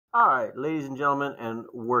All right, ladies and gentlemen, and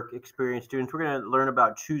work experience students, we're going to learn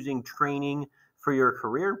about choosing training for your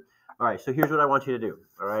career. All right, so here's what I want you to do.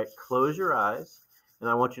 All right, close your eyes, and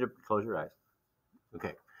I want you to close your eyes.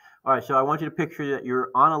 Okay. All right, so I want you to picture that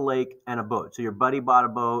you're on a lake and a boat. So your buddy bought a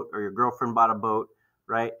boat or your girlfriend bought a boat,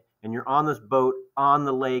 right? And you're on this boat on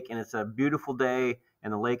the lake, and it's a beautiful day,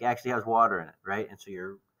 and the lake actually has water in it, right? And so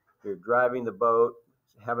you're driving the boat,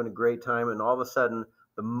 having a great time, and all of a sudden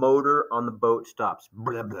the motor on the boat stops,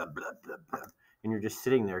 blah blah blah blah blah, and you're just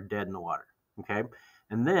sitting there dead in the water. Okay,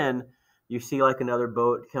 and then you see like another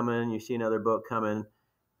boat coming, you see another boat coming,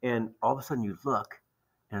 and all of a sudden you look,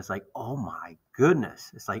 and it's like, oh my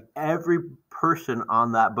goodness, it's like every person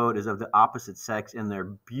on that boat is of the opposite sex, and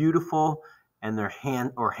they're beautiful and they're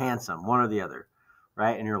handsome, one or the other,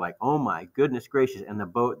 right? And you're like, oh my goodness gracious. And that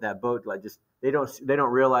boat, like, just they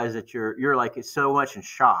don't realize that you're like, it's so much in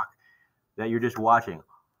shock that you're just watching,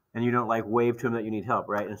 and you don't like wave to them that you need help,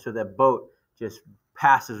 right? And so that boat just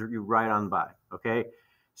passes you right on by. Okay,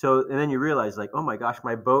 so and then you realize, like, oh my gosh,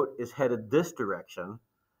 my boat is headed this direction,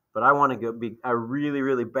 but I want to I really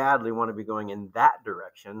really badly want to be going in that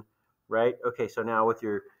direction, right? Okay, so now with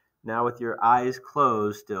your eyes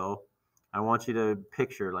closed still, I want you to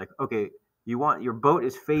picture, like, okay, you want your boat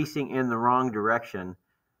is facing in the wrong direction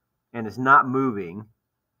and it's not moving.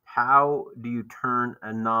 How do you turn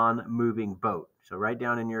a non-moving boat? So write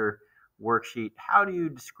down in your worksheet, how do you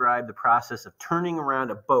describe the process of turning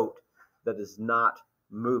around a boat that is not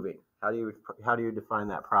moving? How do you define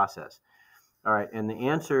that process? All right, and the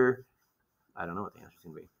answer, I don't know what the answer is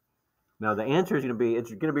going to be. Now the answer is going to be, it's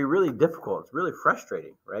going to be really difficult. It's really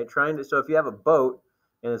frustrating, right? So if you have a boat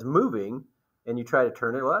and it's moving and you try to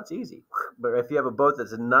turn it, well, that's easy. But if you have a boat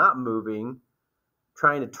that's not moving,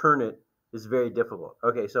 trying to turn it is very difficult.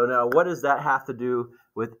 Okay, so now what does that have to do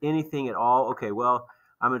with anything at all? Okay, well,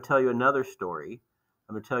 I'm going to tell you another story.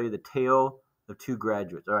 I'm going to tell you the tale of two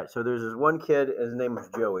graduates. All right, so there's this one kid, his name was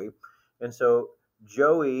Joey. And so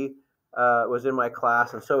Joey was in my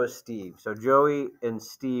class, and so is Steve. So Joey and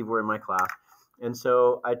Steve were in my class. And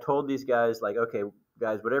so I told these guys, like, okay,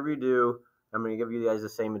 guys, whatever you do, I'm going to give you guys the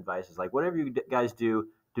same advice. It's like, whatever you guys do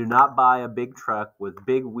not buy a big truck with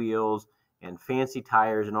big wheels and fancy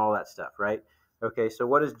tires and all that stuff, right? Okay, so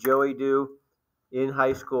what does Joey do? In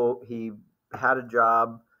high school, he had a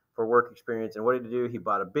job for work experience, and what did he do? He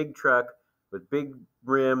bought a big truck with big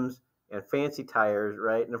rims and fancy tires,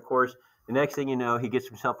 right? And of course, the next thing you know, he gets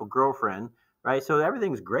himself a girlfriend, right? So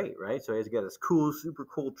everything's great, right? So he's got this cool, super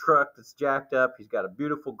cool truck that's jacked up. He's got a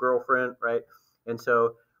beautiful girlfriend, right? And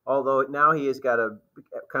so, although now he has got to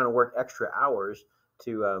kind of work extra hours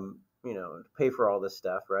to pay for all this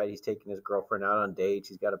stuff, right? He's taking his girlfriend out on dates.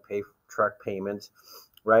 He's got to pay truck payments,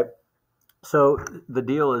 right? So the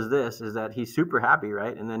deal is this: is that he's super happy,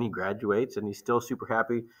 right? And then he graduates, and he's still super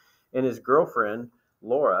happy. And his girlfriend,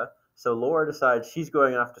 Laura, so Laura decides she's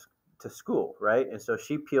going off to school, right? And so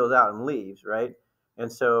she peels out and leaves, right?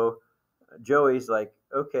 And so Joey's like,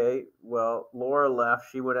 okay, well, Laura left.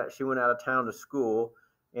 She went out of town to school,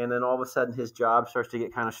 and then all of a sudden his job starts to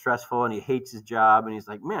get kind of stressful, and he hates his job, and he's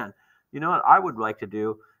like, man, you know what I would like to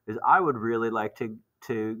do is I would really like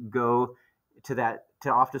to go to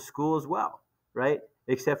off to school as well, right?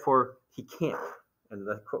 Except for he can't. And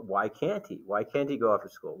why can't he? Why can't he go off to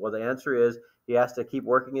school? Well, the answer is he has to keep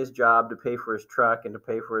working his job to pay for his truck and to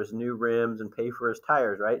pay for his new rims and pay for his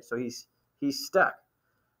tires, right? So he's stuck.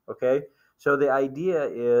 Okay, so the idea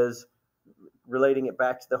is, relating it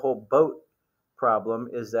back to the whole boat problem,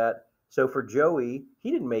 is that, so for Joey,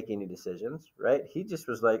 he didn't make any decisions, right? He just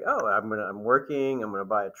was like, oh, I'm working, I'm gonna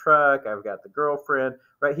buy a truck, I've got the girlfriend,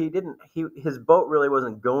 right? His boat really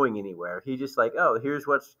wasn't going anywhere. He just like, oh, here's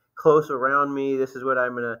what's close around me. This is what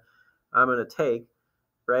I'm gonna take,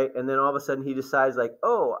 right? And then all of a sudden he decides, like,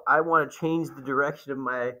 oh, I want to change the direction of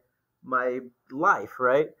my life,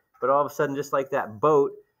 right? But all of a sudden, just like that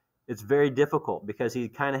boat, it's very difficult because he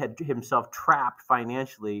kind of had himself trapped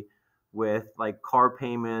financially with like car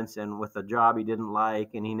payments and with a job he didn't like,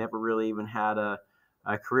 and he never really even had a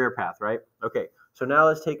career path, right? Okay, so now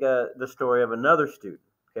let's take the story of another student.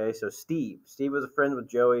 Okay, so Steve was a friend with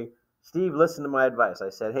Joey. Steve listened to my advice. I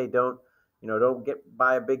said, hey, don't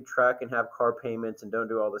buy a big truck and have car payments, and don't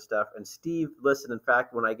do all this stuff. And Steve listened. In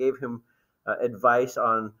fact, when I gave him advice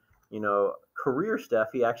on career stuff,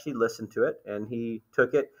 he actually listened to it and he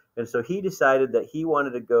took it. And so he decided that he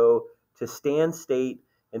wanted to go to Stan State,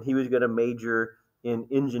 and he was going to major in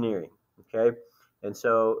engineering. Okay, and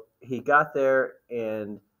so he got there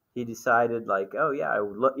and he decided, like, oh yeah,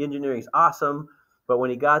 engineering's awesome. But when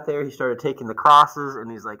he got there, he started taking the classes, and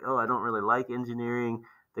he's like, oh, I don't really like engineering.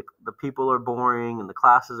 the people are boring and the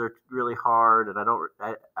classes are really hard, and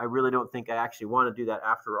I really don't think I actually want to do that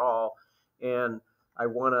after all, and I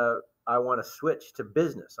want to switch to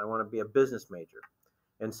business. I want to be a business major.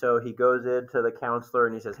 And so he goes into the counselor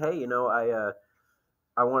and he says, hey,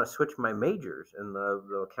 I want to switch my majors. And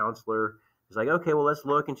the counselor is like, okay, well, let's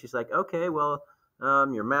look. And she's like, okay, well,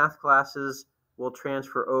 your math classes will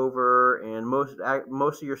transfer over, and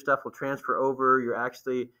most of your stuff will transfer over.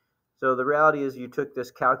 So the reality is you took this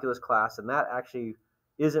calculus class, and that actually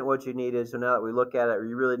isn't what you needed. So now that we look at it,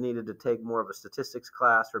 you really needed to take more of a statistics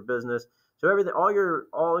class for business. So everything, all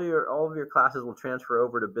of your classes will transfer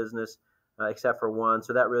over to business, except for one.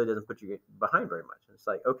 So that really doesn't put you behind very much. And it's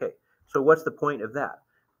like, okay, so what's the point of that?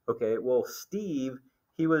 Okay, well, Steve,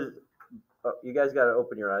 he was. Oh, you guys got to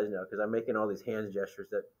open your eyes now because I'm making all these hand gestures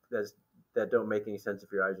that don't make any sense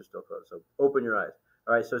if your eyes are still closed. So open your eyes.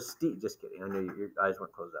 All right, so Steve, just kidding. I knew your eyes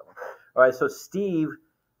weren't closed that one. All right, so Steve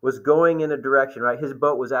was going in a direction, right? His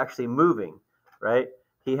boat was actually moving, right?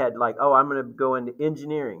 He had like, oh, I'm going to go into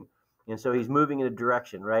engineering. And so he's moving in a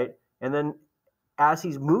direction, right? And then as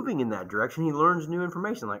he's moving in that direction, he learns new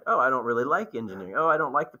information like, oh, I don't really like engineering. Oh, I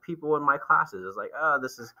don't like the people in my classes. It's like, oh,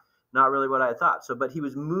 this is not really what I thought. So, but he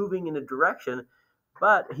was moving in a direction,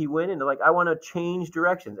 but he went into like, I want to change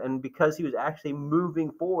directions. And because he was actually moving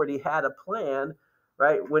forward, he had a plan,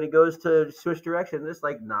 right? When he goes to switch direction, it's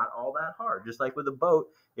like not all that hard. Just like with a boat,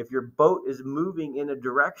 if your boat is moving in a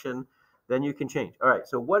direction, then you can change. All right,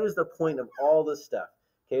 so what is the point of all this stuff?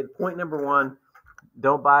 Okay, point number one,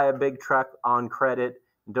 don't buy a big truck on credit.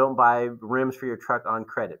 Don't buy rims for your truck on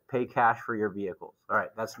credit. Pay cash for your vehicles. All right,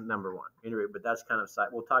 that's number one. Anyway, but that's kind of side.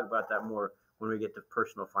 We'll talk about that more when we get to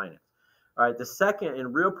personal finance. All right, the second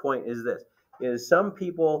and real point is this: is some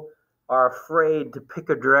people are afraid to pick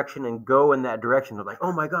a direction and go in that direction. They're like,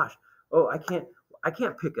 oh my gosh, oh I can't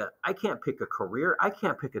pick a career. I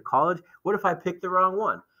can't pick a college. What if I pick the wrong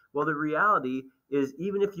one? Well, the reality is,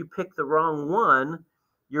 even if you pick the wrong one,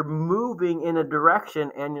 you're moving in a direction,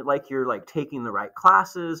 and you're like taking the right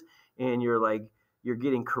classes, and you're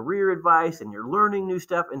getting career advice, and you're learning new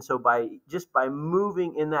stuff. And so by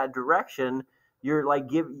moving in that direction, you're like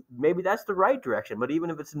maybe that's the right direction, but even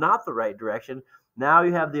if it's not the right direction, now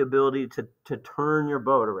you have the ability to turn your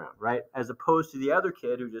boat around, right? As opposed to the other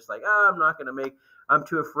kid who just like, I'm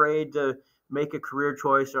too afraid to make a career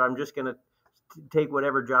choice, or I'm just going to take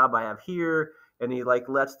whatever job I have here. And he like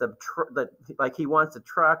lets he wants a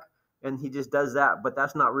truck, and he just does that, but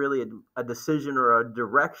that's not really a decision or a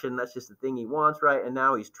direction. That's just the thing he wants, right? And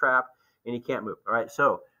now he's trapped and he can't move. All right,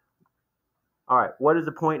 so all right, what is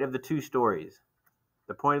the point of the two stories?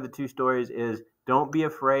 The point of the two stories is don't be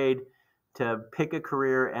afraid to pick a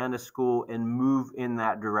career and a school and move in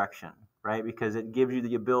that direction, right? Because it gives you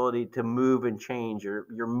the ability to move and change.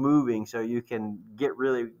 You're moving so you can get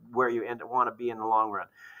really where you want to be in the long run.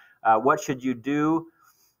 What should you do?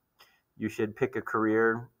 You should pick a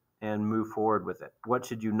career and move forward with it. What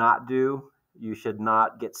should you not do? You should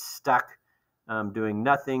not get stuck doing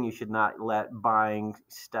nothing. You should not let buying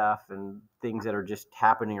stuff and things that are just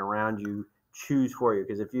happening around you choose for you.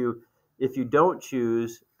 Because if you don't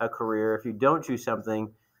choose a career, if you don't choose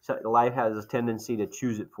something, life has a tendency to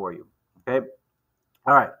choose it for you. Okay.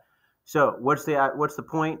 All right. So what's the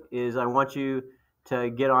point? Is I want you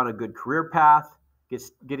to get on a good career path.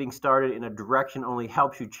 Getting started in a direction only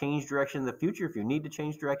helps you change direction in the future. If you need to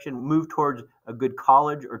change direction, move towards a good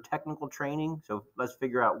college or technical training. So let's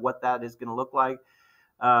figure out what that is going to look like.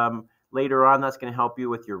 Later on, that's going to help you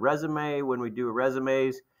with your resume. When we do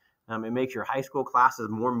resumes, it makes your high school classes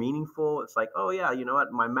more meaningful. It's like, oh yeah, you know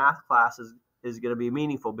what? My math class is going to be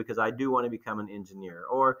meaningful because I do want to become an engineer.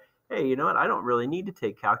 Or, hey, you know what? I don't really need to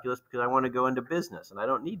take calculus because I want to go into business and I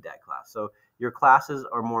don't need that class. So your classes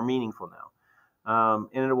are more meaningful now.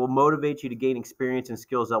 And it will motivate you to gain experience and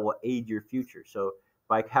skills that will aid your future. So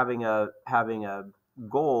by having a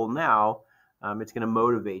goal now, it's going to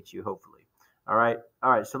motivate you, hopefully. All right.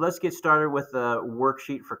 So let's get started with the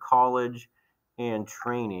worksheet for college and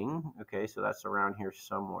training. Okay, so that's around here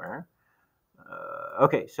somewhere.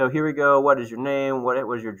 Okay, so here we go. What is your name? What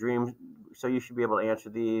was your dream? So you should be able to answer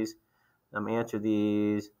these.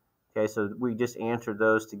 Okay, so we just answered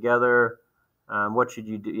those together. What should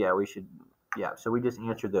you do? Yeah, we should. Yeah, so we just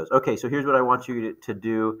answered those. Okay, so here's what I want you to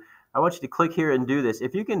do. I want you to click here and do this.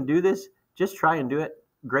 If you can do this, just try and do it.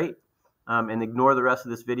 Great. And ignore the rest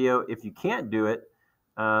of this video. If you can't do it,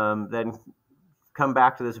 then come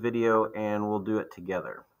back to this video and we'll do it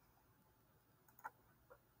together.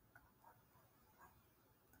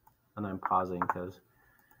 And I'm pausing because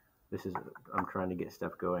I'm trying to get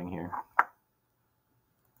stuff going here.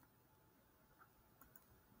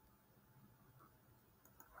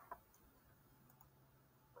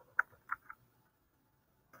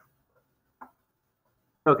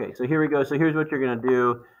 Okay, so here we go. So here's what you're gonna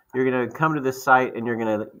do. You're gonna come to this site and you're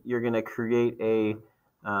gonna create a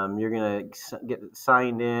you're gonna get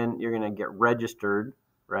signed in. You're gonna get registered,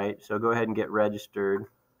 right? So go ahead and get registered.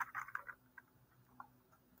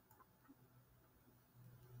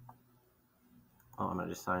 Oh, I'm gonna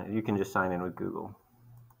just sign in. You can just sign in with Google.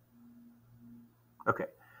 Okay.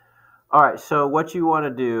 All right. So what you want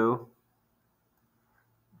to do?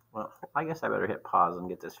 Well, I guess I better hit pause and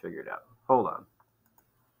get this figured out. Hold on.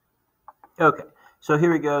 Okay. So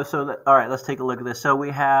here we go. So all right, let's take a look at this. So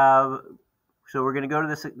we have. So we're going to go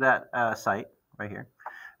to that site right here.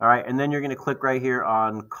 All right, and then you're going to click right here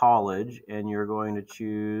on college, and you're going to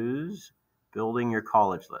choose building your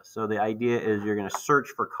college list. So the idea is you're going to search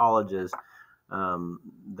for colleges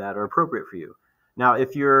that are appropriate for you. Now,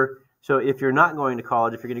 if you're not going to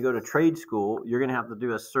college, if you're going to go to trade school, you're going to have to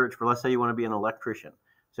do a search for. Let's say you want to be an electrician.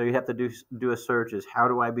 So you have to do a search as how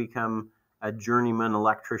do I become a journeyman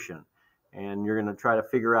electrician, and you're going to try to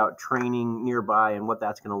figure out training nearby and what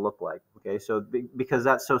that's going to look like. Okay, so because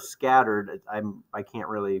that's so scattered, I can't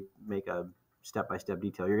really make a step-by-step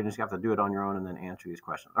detail. You're going to just have to do it on your own and then answer these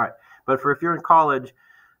questions. All right, but for if you're in college,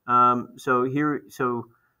 first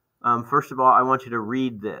of all, I want you to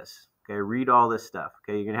read this. Okay, read all this stuff.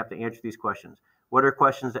 Okay, you're going to have to answer these questions. What are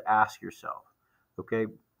questions to ask yourself? Okay,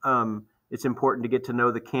 it's important to get to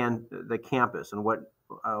know the campus and what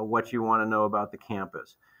you want to know about the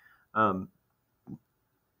campus.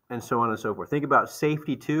 And so on and so forth. Think about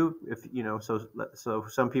safety too. If you know, so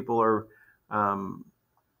some people are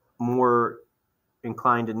more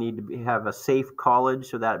inclined to need to have a safe college,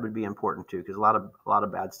 so that would be important too, because a lot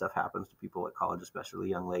of bad stuff happens to people at college, especially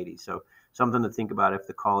young ladies. So something to think about if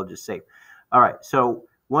the college is safe. All right. So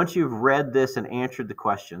once you've read this and answered the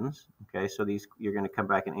questions, okay, so you're going to come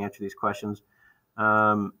back and answer these questions.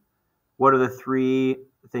 What are the 3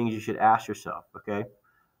 things you should ask yourself? Okay.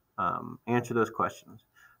 Answer those questions.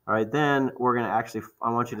 All right, then we're going to I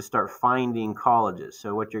want you to start finding colleges.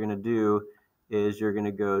 So what you're going to do is you're going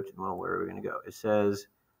to go to, well, where are we going to go? It says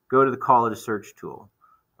go to the college search tool.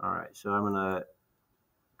 All right, so I'm going to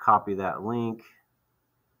copy that link,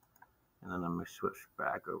 and then I'm going to switch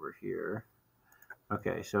back over here.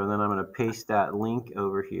 Okay, so then I'm going to paste that link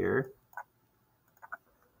over here.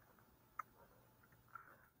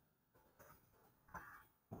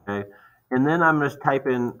 Okay, and then I'm going to type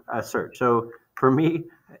in a search. So for me,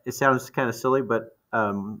 it sounds kind of silly, but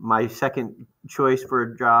my second choice for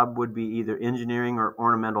a job would be either engineering or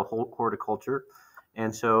ornamental horticulture.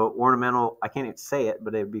 And so ornamental, I can't even say it,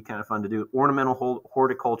 but it would be kind of fun to do. Ornamental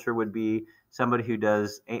horticulture would be somebody who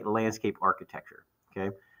does landscape architecture.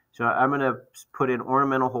 Okay, so I'm going to put in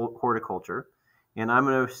ornamental horticulture, and I'm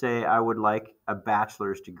going to say I would like a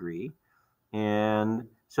bachelor's degree. And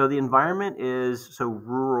so the environment is, so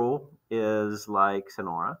rural is like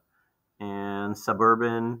Sonora, and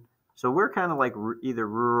suburban. So we're kind of like either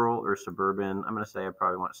rural or suburban. I'm going to say I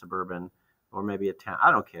probably want suburban or maybe a town.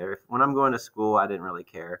 I don't care. When I'm going to school, I didn't really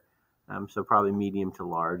care. So probably medium to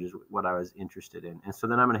large is what I was interested in. And so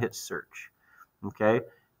then I'm going to hit search. Okay.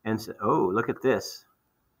 And so, oh, look at this.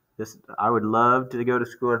 I would love to go to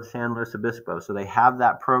school at San Luis Obispo. So they have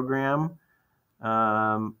that program.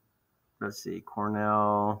 Let's see,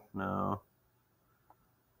 Cornell, no.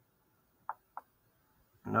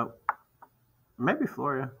 Nope. Maybe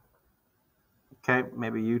Florida. Okay,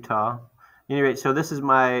 maybe Utah. Anyway, so this is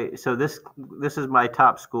my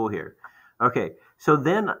top school here. Okay, so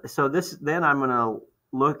then I'm gonna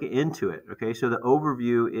look into it. Okay, so the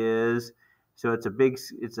overview is, so it's a big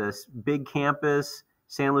campus.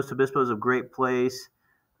 San Luis Obispo is a great place.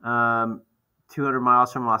 200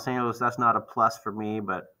 miles from Los Angeles. That's not a plus for me,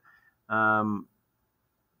 but so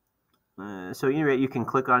anyway, you can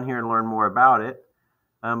click on here and learn more about it.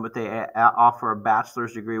 But they offer a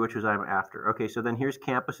bachelor's degree, which is I'm after. Okay, so then here's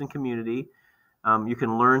campus and community. You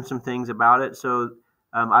can learn some things about it. So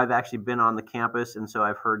I've actually been on the campus, and so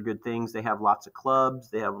I've heard good things. They have lots of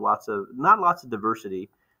clubs. They have not lots of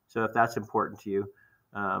diversity. So if that's important to you,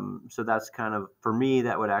 so that's kind of, for me,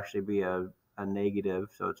 that would actually be a negative.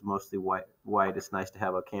 So it's mostly white. It's nice to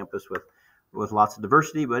have a campus with lots of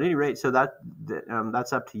diversity. But at any rate, so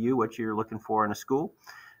that's up to you what you're looking for in a school.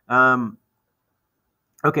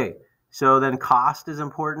 Okay, so then cost is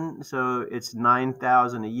important. So it's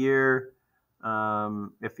 $9,000 a year.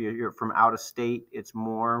 If you're from out of state, it's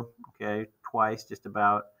more. Okay, twice just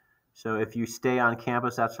about. So if you stay on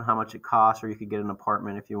campus, that's how much it costs, or you could get an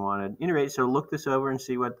apartment if you wanted. Anyway, so look this over and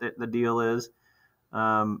see what the deal is.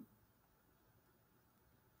 So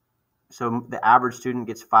the average student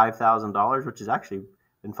gets $5,000, which is actually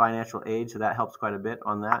in financial aid, so that helps quite a bit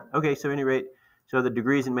on that. Okay, so at any rate, So the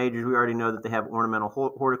degrees and majors, we already know that they have ornamental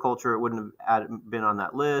horticulture. It wouldn't have been on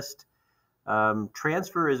that list.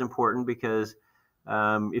 Transfer is important because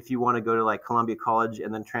if you want to go to like Columbia College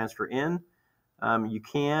and then transfer in, you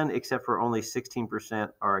can, except for only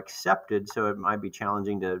 16% are accepted, so it might be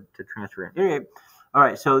challenging to transfer in. Anyway, all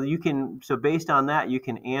right, so based on that, you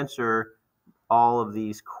can answer all of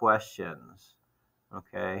these questions.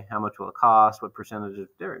 Okay, how much will it cost? What percentage of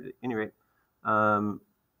there? Anyway,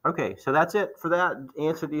 okay, so that's it for that.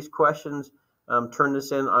 Answer these questions. Turn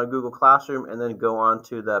this in on Google Classroom, and then go on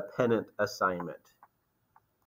to the pennant assignment.